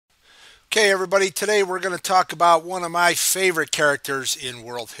Okay, everybody, today we're going to talk about one of my favorite characters in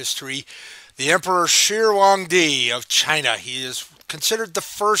world history, the Emperor Shi Huangdi of China. He is considered the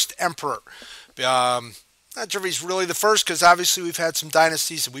first emperor. Um, Not sure if he's really the first because obviously we've had some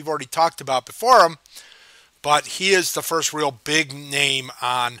dynasties that we've already talked about before him, but he is the first real big name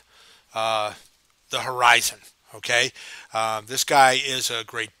on uh, the horizon. Okay, this guy is a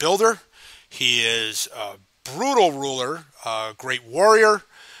great builder. He is a brutal ruler, a great warrior.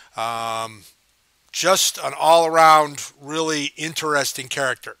 Um, just an all around really interesting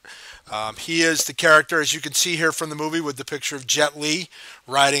character. He is the character, as you can see here from the movie, with the picture of Jet Li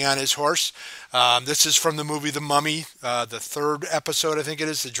riding on his horse. This is from the movie The Mummy, the third episode, I think it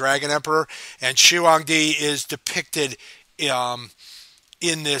is, The Dragon Emperor. And Shi Huangdi is depicted in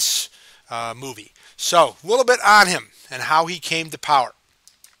this movie. So, a little bit on him and how he came to power.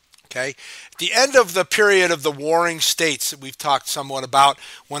 Okay. At the end of the period of the warring states that we've talked somewhat about,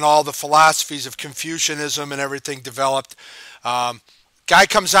 when all the philosophies of Confucianism and everything developed, guy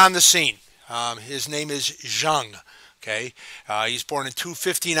comes on the scene. His name is Zheng. Okay. He's born in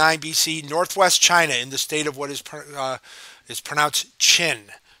 259 BC, northwest China, in the state of what is pronounced Qin.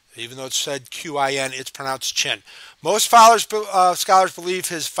 Even though it's said Qin, it's pronounced Qin. Most scholars believe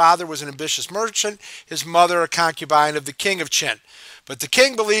his father was an ambitious merchant, his mother a concubine of the king of Qin. But the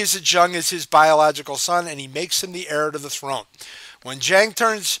king believes that Zheng is his biological son, and he makes him the heir to the throne. When Zheng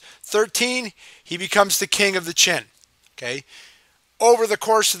turns 13, he becomes the king of the Qin. Okay? Over the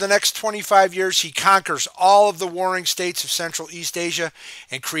course of the next 25 years, he conquers all of the warring states of Central East Asia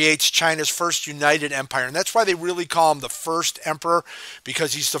and creates China's first united empire. And that's why they really call him the first emperor,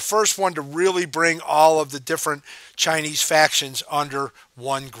 because he's the first one to really bring all of the different Chinese factions under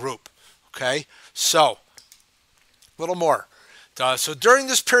one group. Okay? So, a little more. So during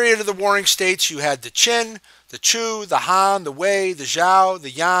this period of the warring states, you had the Qin, the Chu, the Han, the Wei, the Zhao, the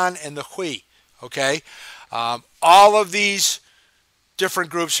Yan, and the Hui. Okay? All of these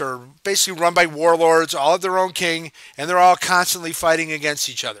different groups are basically run by warlords, all have their own king, and they're all constantly fighting against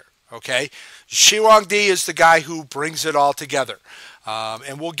each other. Okay? Shi Huangdi is the guy who brings it all together.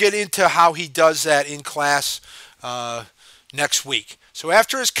 And we'll get into how he does that in class next week. So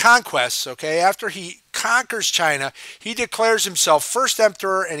after his conquests, okay, after he conquers China, he declares himself first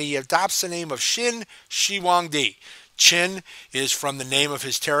emperor and he adopts the name of Shi Huangdi. Qin is from the name of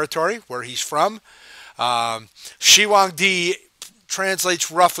his territory, where he's from. Shi Huangdi translates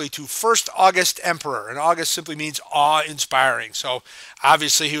roughly to First August Emperor, and August simply means awe-inspiring. So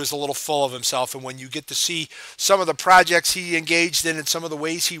obviously he was a little full of himself, and when you get to see some of the projects he engaged in and some of the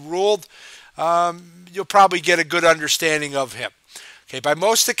ways he ruled, you'll probably get a good understanding of him. Okay, by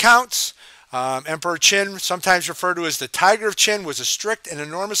most accounts, Emperor Qin, sometimes referred to as the Tiger of Qin, was a strict and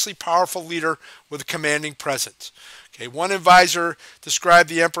enormously powerful leader with a commanding presence. Okay, one advisor described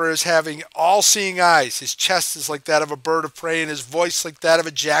the emperor as having all-seeing eyes. His chest is like that of a bird of prey and his voice like that of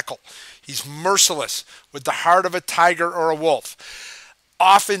a jackal. He's merciless, with the heart of a tiger or a wolf.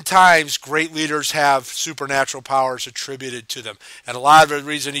 Oftentimes, great leaders have supernatural powers attributed to them. And a lot of the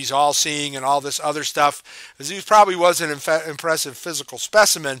reason he's all-seeing and all this other stuff is he probably was an impressive physical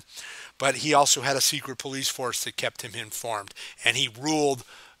specimen, but he also had a secret police force that kept him informed. And he ruled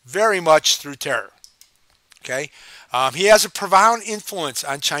very much through terror. Okay? He has a profound influence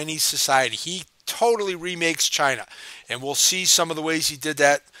on Chinese society. He totally remakes China. And we'll see some of the ways he did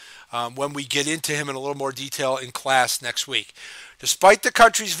that when we get into him in a little more detail in class next week. Despite the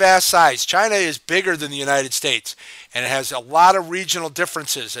country's vast size, China is bigger than the United States, and it has a lot of regional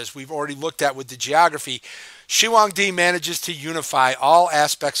differences, as we've already looked at with the geography. Shi Huangdi manages to unify all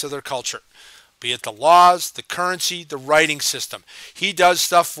aspects of their culture, be it the laws, the currency, the writing system. He does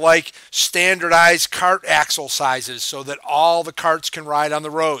stuff like standardize cart axle sizes so that all the carts can ride on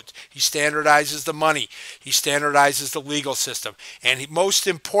the roads. He standardizes the money. He standardizes the legal system. And most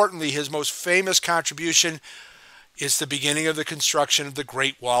importantly, his most famous contribution is the beginning of the construction of the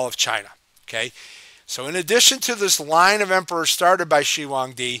Great Wall of China. Okay, so in addition to this line of emperors started by Shi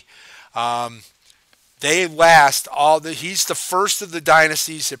Huangdi, they last he's the first of the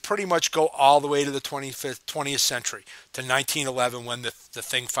dynasties that pretty much go all the way to the 20th century, to 1911, when the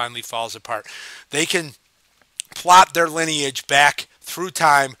thing finally falls apart. They can plot their lineage back through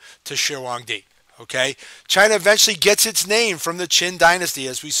time to Shi Huangdi. Okay, China eventually gets its name from the Qin dynasty,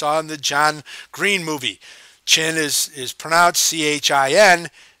 as we saw in the John Green movie. Qin is pronounced C-H-I-N,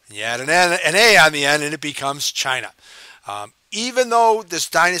 and you add an A on the end, and it becomes China. Even though this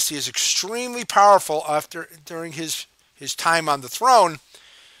dynasty is extremely powerful during his time on the throne,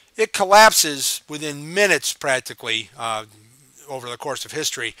 it collapses within minutes, practically, over the course of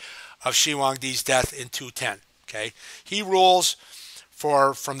history, of Shi Huangdi's death in 210. Okay, he rules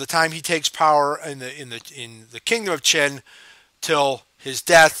for from the time he takes power in the kingdom of Qin till his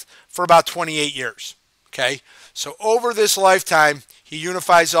death for about 28 years. Okay, so over this lifetime, he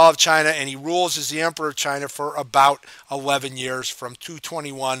unifies all of China and he rules as the emperor of China for about 11 years, from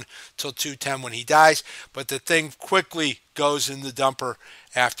 221 till 210 when he dies. But the thing quickly goes in the dumper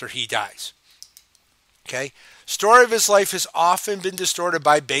after he dies. Okay, story of his life has often been distorted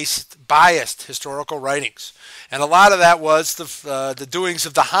by biased historical writings, and a lot of that was the doings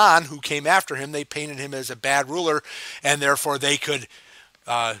of the Han who came after him. They painted him as a bad ruler, and therefore they could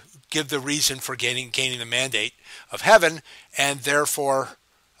give the reason for gaining the mandate of heaven, and therefore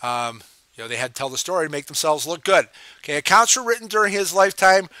they had to tell the story to make themselves look good. Okay, accounts were written during his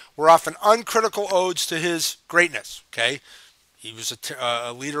lifetime were often uncritical odes to his greatness. Okay. He was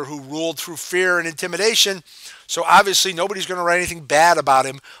a leader who ruled through fear and intimidation, so obviously nobody's going to write anything bad about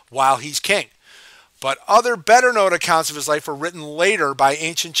him while he's king. But other better known accounts of his life were written later by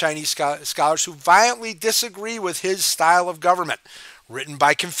ancient Chinese scholars who violently disagree with his style of government, written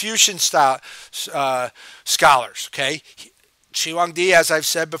by Confucian scholars. Okay, Shi Huangdi, as I've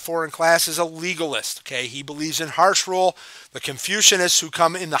said before in class, is a legalist. Okay, he believes in harsh rule. The Confucianists who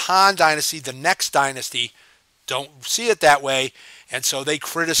come in the Han Dynasty, the next dynasty, don't see it that way, and so they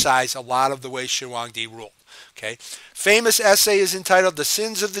criticize a lot of the way Shi Huangdi ruled. Okay, famous essay is entitled "The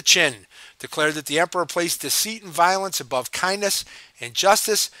Sins of the Qin," declared that the emperor placed deceit and violence above kindness and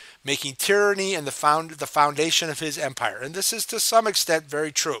justice, making tyranny and the foundation of his empire. And this is to some extent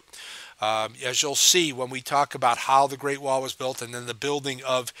very true, as you'll see when we talk about how the Great Wall was built and then the building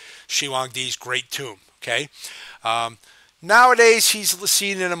of Shi Huangdi's great tomb. Okay, nowadays he's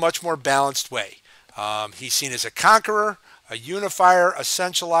seen in a much more balanced way. He's seen as a conqueror, a unifier, a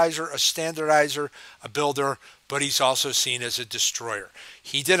centralizer, a standardizer, a builder, but he's also seen as a destroyer.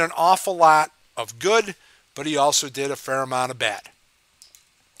 He did an awful lot of good, but he also did a fair amount of bad.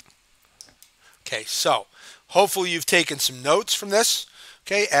 Okay, so hopefully you've taken some notes from this.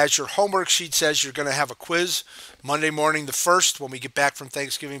 Okay, as your homework sheet says, you're going to have a quiz Monday morning the 1st when we get back from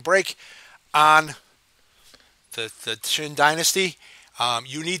Thanksgiving break on the Qin Dynasty.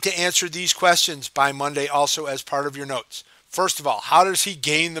 You need to answer these questions by Monday also as part of your notes. First of all, how does he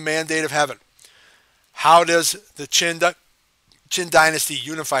gain the mandate of heaven? How does the Qin Dynasty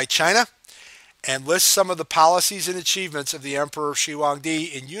unify China? And list some of the policies and achievements of the Emperor Shi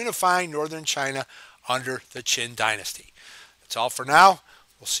Huangdi in unifying northern China under the Qin Dynasty. That's all for now.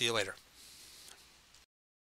 We'll see you later.